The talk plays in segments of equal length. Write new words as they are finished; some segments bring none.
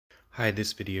Hi,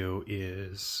 this video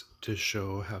is to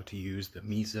show how to use the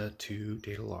Mesa3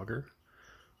 datalogger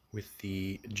with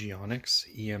the Geonics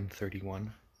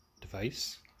EM31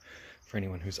 device for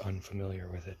anyone who's unfamiliar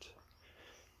with it.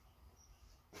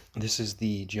 This is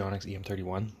the Geonics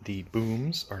EM31. The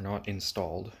booms are not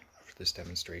installed for this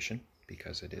demonstration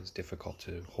because it is difficult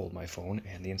to hold my phone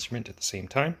and the instrument at the same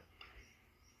time.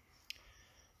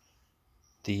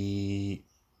 The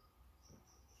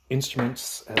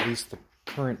instruments, at least the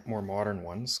current more modern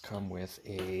ones, come with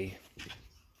a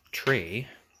tray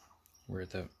where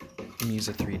the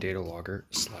Mesa3 datalogger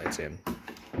slides in.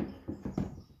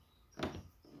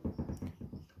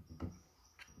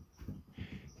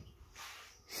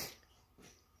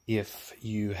 If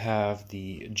you have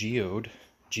the geode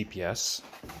GPS,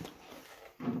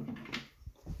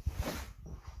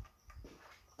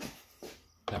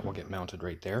 that will get mounted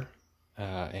right there,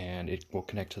 and it will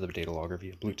connect to the datalogger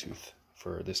via Bluetooth.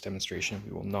 For this demonstration,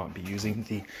 we will not be using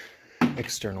the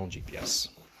external GPS.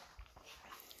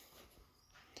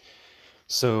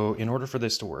 So in order for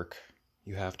this to work,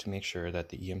 you have to make sure that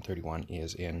the EM31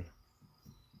 is in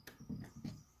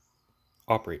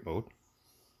operate mode.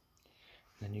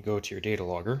 Then you go to your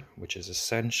datalogger, which is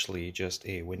essentially just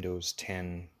a Windows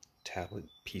 10 tablet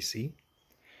PC,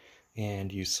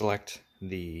 and you select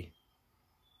the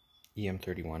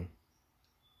EM31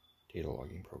 data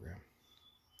logging program.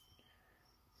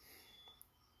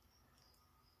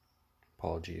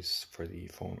 Apologies for the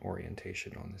phone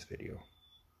orientation on this video.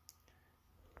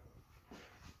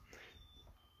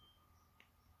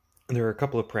 There are a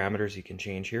couple of parameters you can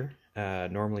change here.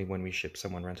 Normally when we ship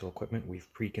someone rental equipment,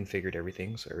 we've pre-configured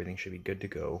everything, so everything should be good to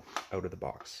go out of the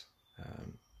box.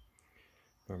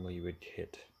 Normally you would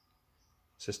hit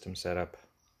system setup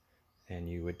and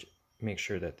you would make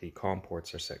sure that the COM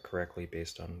ports are set correctly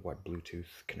based on what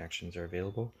Bluetooth connections are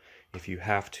available. If you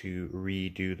have to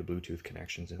redo the Bluetooth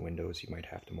connections in Windows, you might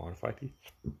have to modify these,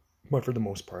 but for the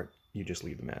most part, you just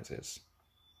leave them as is.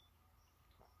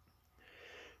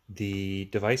 The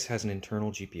device has an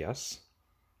internal GPS,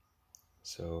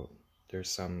 so there's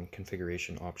some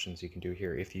configuration options you can do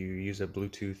here. If you use a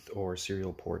Bluetooth or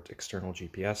serial port external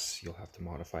GPS, you'll have to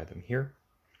modify them here.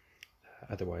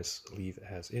 Otherwise, leave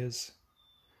as is.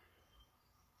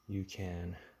 You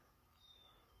can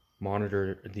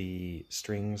monitor the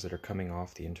strings that are coming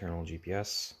off the internal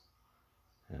GPS.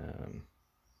 There's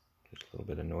a little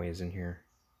bit of noise in here,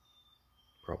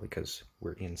 probably because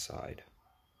we're inside.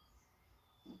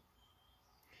 If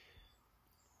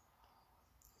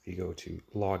you go to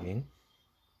logging,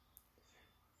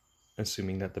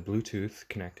 assuming that the Bluetooth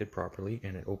connected properly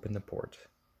and it opened the port,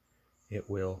 it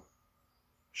will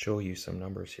show you some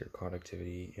numbers here: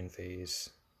 conductivity, in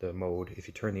phase, the mode. If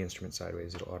you turn the instrument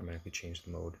sideways, it'll automatically change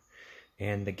the mode.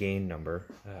 And the gain number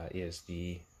is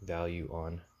the value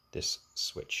on this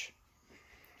switch.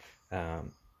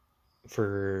 Depending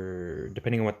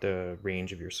on what the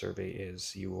range of your survey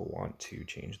is, you will want to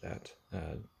change that.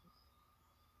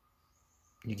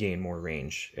 You gain more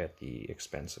range at the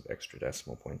expense of extra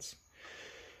decimal points.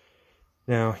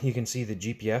 Now you can see the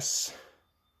GPS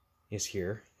is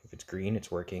here. If it's green,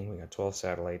 it's working. We got 12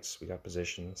 satellites, we got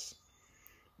positions.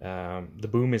 The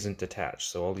boom isn't detached,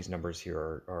 so all these numbers here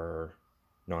are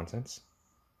nonsense.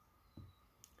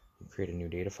 You create a new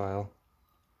data file,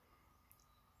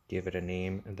 give it a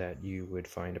name that you would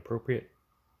find appropriate,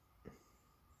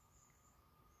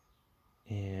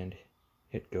 and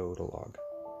hit go to log.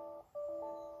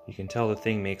 You can tell the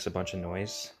thing makes a bunch of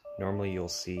noise. Normally you'll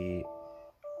see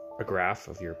a graph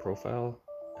of your profile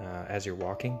as you're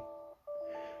walking.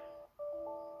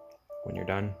 When you're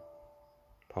done,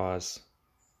 pause,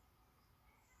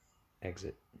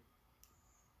 exit.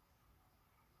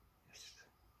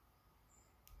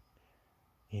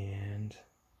 And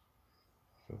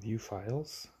for view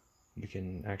files, you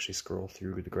can actually scroll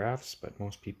through the graphs, but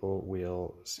most people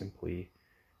will simply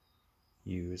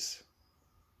use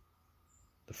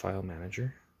the file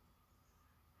manager.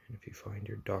 And if you find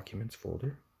your documents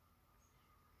folder,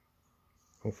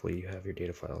 hopefully you have your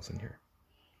data files in here.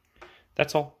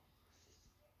 That's all.